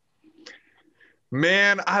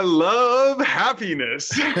 Man, I love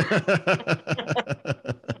happiness.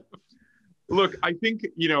 Look, I think,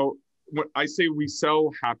 when I say we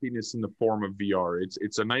sell happiness in the form of VR,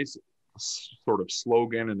 it's a nice sort of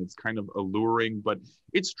slogan and it's kind of alluring, but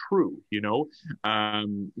it's true.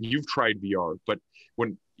 You've tried VR, but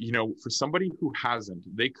when, for somebody who hasn't,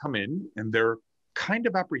 they come in and they're kind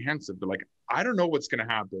of apprehensive. They're like, I don't know what's going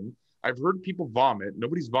to happen. I've heard people vomit.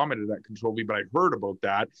 Nobody's vomited at Control V, but I heard about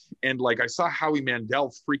that. And like, I saw Howie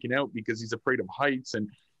Mandel freaking out because he's afraid of heights. And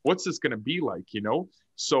what's this going to be like,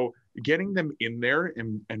 So getting them in there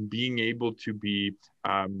and being able to be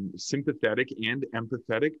sympathetic and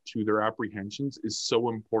empathetic to their apprehensions is so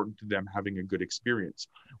important to them having a good experience.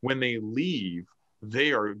 When they leave,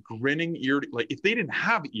 they are grinning like if they didn't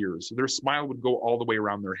have ears, their smile would go all the way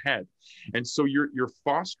around their head. And so you're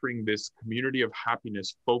fostering this community of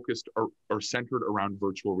happiness focused or centered around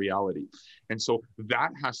virtual reality. And so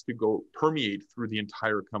that has to permeate through the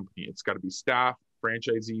entire company. It's got to be staff,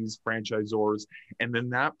 franchisees, franchisors, and then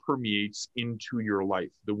that permeates into your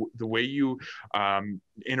life. The way you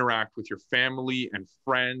interact with your family and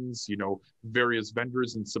friends, various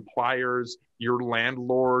vendors and suppliers, your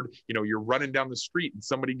landlord, you're running down the street and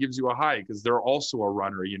somebody gives you a hi because they're also a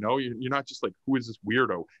runner, you're not just like, who is this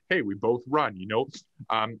weirdo? Hey, we both run,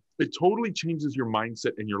 it totally changes your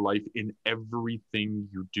mindset and your life in everything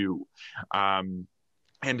you do.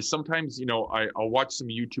 And sometimes, I'll watch some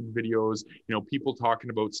YouTube videos, people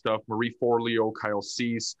talking about stuff. Marie Forleo, Kyle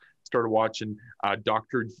Cease, started watching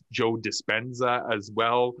Dr. Joe Dispenza as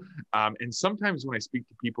well. And sometimes when I speak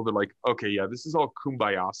to people, they're like, okay, yeah, this is all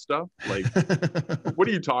kumbaya stuff. Like, what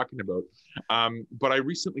are you talking about? But I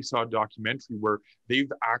recently saw a documentary where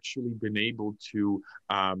they've actually been able to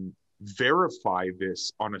verify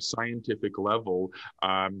this on a scientific level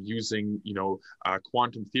using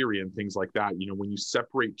quantum theory and things like that. When you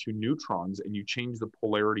separate two neutrons and you change the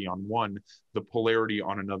polarity on one, the polarity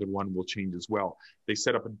on another one will change as well. They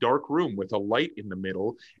set up a dark room with a light in the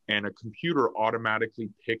middle, and a computer automatically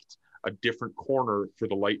picked a different corner for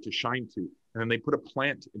the light to shine to. And then they put a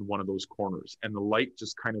plant in one of those corners, and the light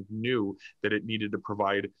just kind of knew that it needed to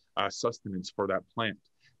provide sustenance for that plant.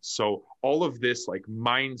 So all of this like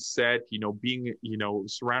mindset, being,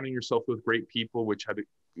 surrounding yourself with great people, which had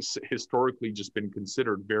historically just been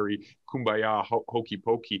considered very kumbaya, hokey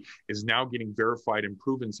pokey, is now getting verified and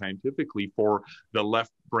proven scientifically for the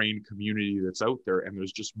left brain community that's out there. And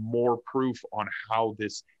there's just more proof on how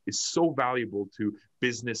this is so valuable to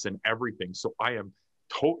business and everything. So I am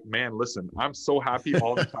man, listen, I'm so happy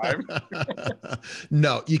all the time.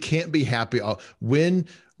 No, you can't be happy. When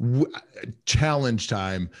challenge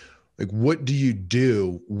time, like what do you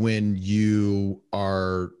do when you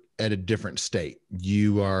are at a different state?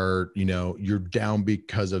 You are, you're down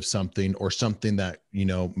because of something or something that,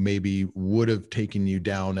 maybe would have taken you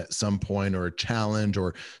down at some point, or a challenge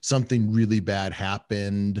or something really bad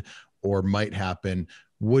happened or might happen.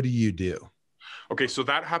 What do you do? Okay, so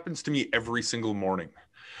that happens to me every single morning.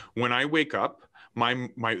 When I wake up,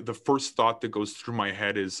 the first thought that goes through my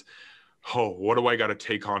head is, oh, what do I got to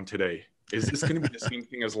take on today? Is this going to be the same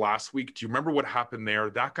thing as last week? Do you remember what happened there?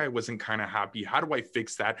 That guy wasn't kind of happy. How do I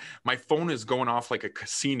fix that? My phone is going off like a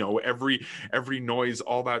casino. Every noise,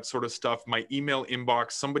 all that sort of stuff. My email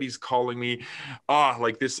inbox, somebody's calling me.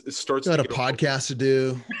 Like this starts Got to a get podcast to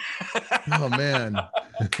do. Oh man.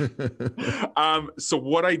 So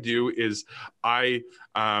what I do is I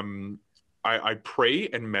pray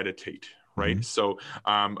and meditate. Right. Mm-hmm. So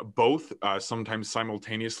both sometimes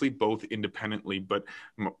simultaneously, both independently. But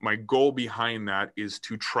my goal behind that is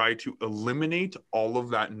to try to eliminate all of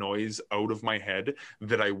that noise out of my head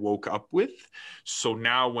that I woke up with. So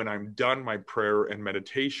now when I'm done my prayer and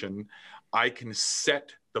meditation, I can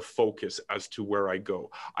set the focus as to where I go.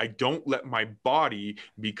 I don't let my body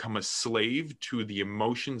become a slave to the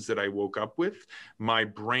emotions that I woke up with. My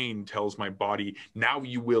brain tells my body, now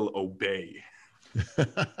you will obey.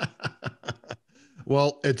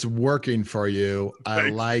 Well, it's working for you. I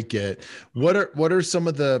like it. What are some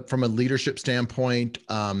of the, from a leadership standpoint,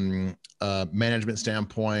 management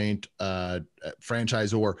standpoint,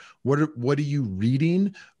 franchisor, what are you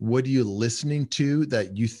reading? What are you listening to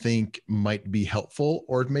that you think might be helpful,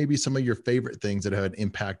 or maybe some of your favorite things that have an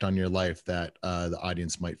impact on your life that the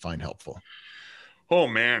audience might find helpful? Oh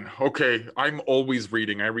man. Okay. I'm always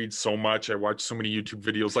reading. I read so much. I watch so many YouTube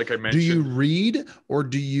videos. Like I mentioned. Do you read or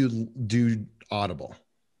do you do Audible?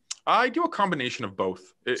 I do a combination of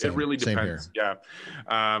both. It really Same depends. here.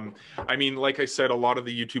 Yeah. I mean, like I said, a lot of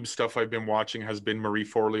the YouTube stuff I've been watching has been Marie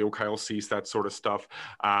Forleo, Kyle Cease, that sort of stuff.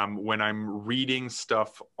 When I'm reading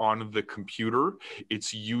stuff on the computer,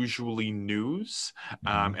 it's usually news.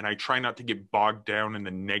 And I try not to get bogged down in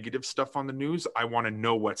the negative stuff on the news. I want to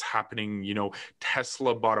know what's happening. You know,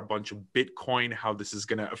 Tesla bought a bunch of Bitcoin, how this is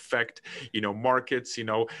going to affect, markets,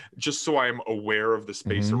 just so I'm aware of the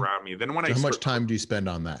space around me. Then when how much time do you spend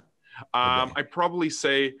on that? I probably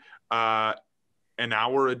say an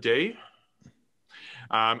hour a day.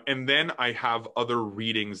 And then I have other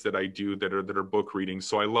readings that I do that are book readings.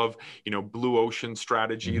 So I love, Blue Ocean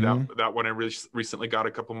Strategy. That one I recently got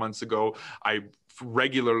a couple months ago. I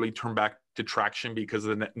regularly turn back to Traction because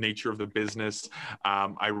of the nature of the business.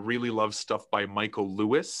 I really love stuff by Michael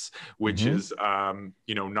Lewis, which is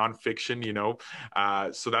nonfiction.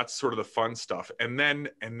 So that's sort of the fun stuff. And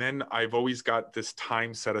then I've always got this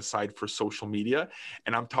time set aside for social media,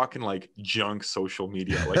 and I'm talking like junk social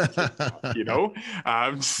media, like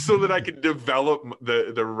so that I can develop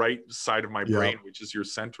the right side of my brain, which is your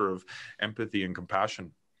center of empathy and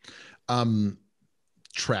compassion.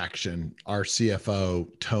 Traction, our CFO,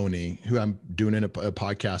 Tony, who I'm doing a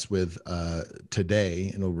podcast with today,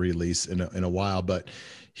 and it'll release in a while, but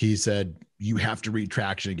he said, you have to read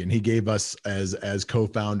Traction again. He gave us as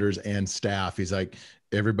co-founders and staff, he's like,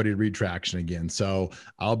 everybody read Traction again. So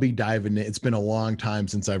I'll be diving in. It's been a long time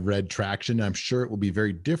since I've read Traction. I'm sure it will be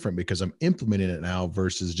very different because I'm implementing it now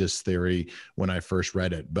versus just theory when I first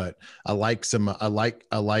read it. But I like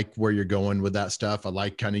where you're going with that stuff. I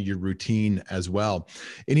like kind of your routine as well.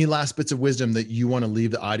 Any last bits of wisdom that you want to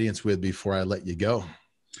leave the audience with before I let you go?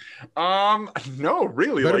 No,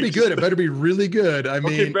 really. Better be good. It better be really good. I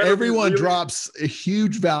mean, everyone drops a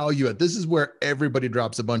huge value this is where everybody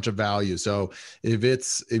drops a bunch of value. So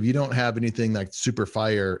if you don't have anything like super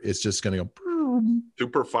fire, it's just going to go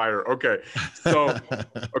super fire. Okay. So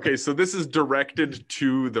this is directed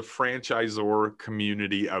to the franchisor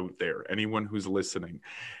community out there, anyone who's listening.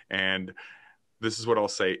 And this is what I'll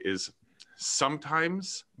say is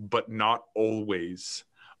sometimes, but not always,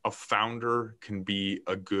 a founder can be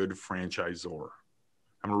a good franchisor.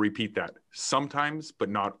 I'm going to repeat that. Sometimes, but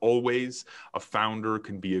not always, a founder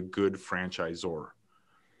can be a good franchisor.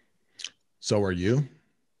 So are you?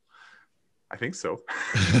 I think so.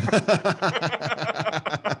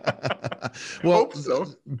 Well, hope so.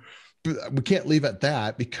 We can't leave at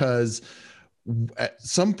that because at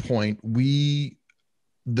some point the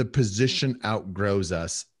position outgrows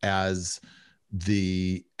us as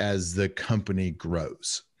the company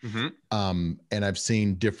grows. And I've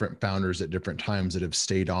seen different founders at different times that have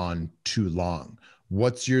stayed on too long.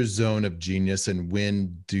 What's your zone of genius, and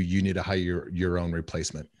when do you need to hire your own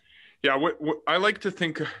replacement? Yeah, what I like to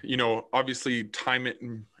think, obviously time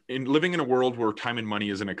in living in a world where time and money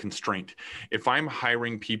isn't a constraint. If I'm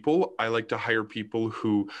hiring people, I like to hire people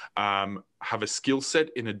who have a skill set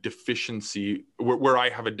in a deficiency where I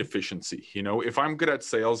have a deficiency. If I'm good at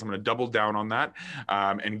sales, I'm going to double down on that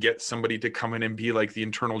and get somebody to come in and be like the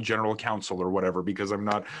internal general counsel or whatever, because I'm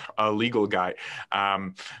not a legal guy.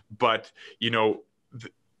 But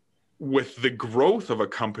with the growth of a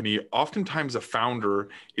company, oftentimes a founder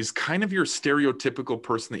is kind of your stereotypical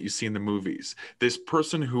person that you see in the movies. This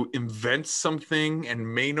person who invents something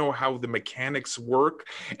and may know how the mechanics work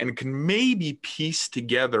and can maybe piece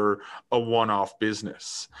together a one-off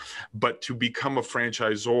business. But to become a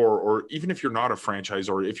franchisor, or even if you're not a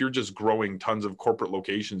franchisor, if you're just growing tons of corporate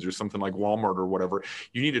locations or something like Walmart or whatever,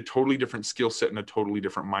 you need a totally different skill set and a totally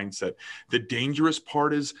different mindset. The dangerous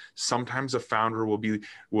part is sometimes a founder will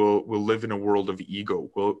live in a world of ego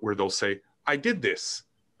where they'll say, I did this.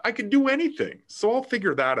 I could do anything, so I'll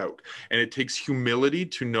figure that out. And it takes humility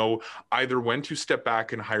to know either when to step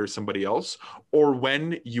back and hire somebody else, or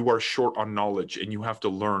when you are short on knowledge and you have to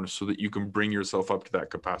learn so that you can bring yourself up to that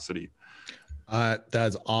capacity.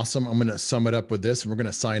 That's awesome. I'm going to sum it up with this, and we're going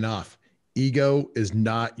to sign off. Ego is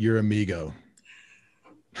not your amigo.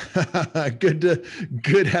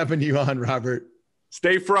 Good having you on, Robert.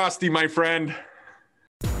 Stay frosty, my friend.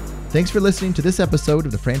 Thanks for listening to this episode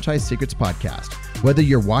of the Franchise Secrets Podcast. Whether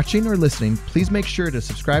you're watching or listening, please make sure to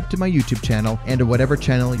subscribe to my YouTube channel and to whatever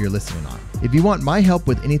channel you're listening on. If you want my help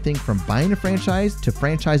with anything from buying a franchise to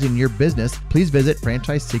franchising your business, please visit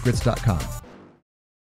franchisesecrets.com.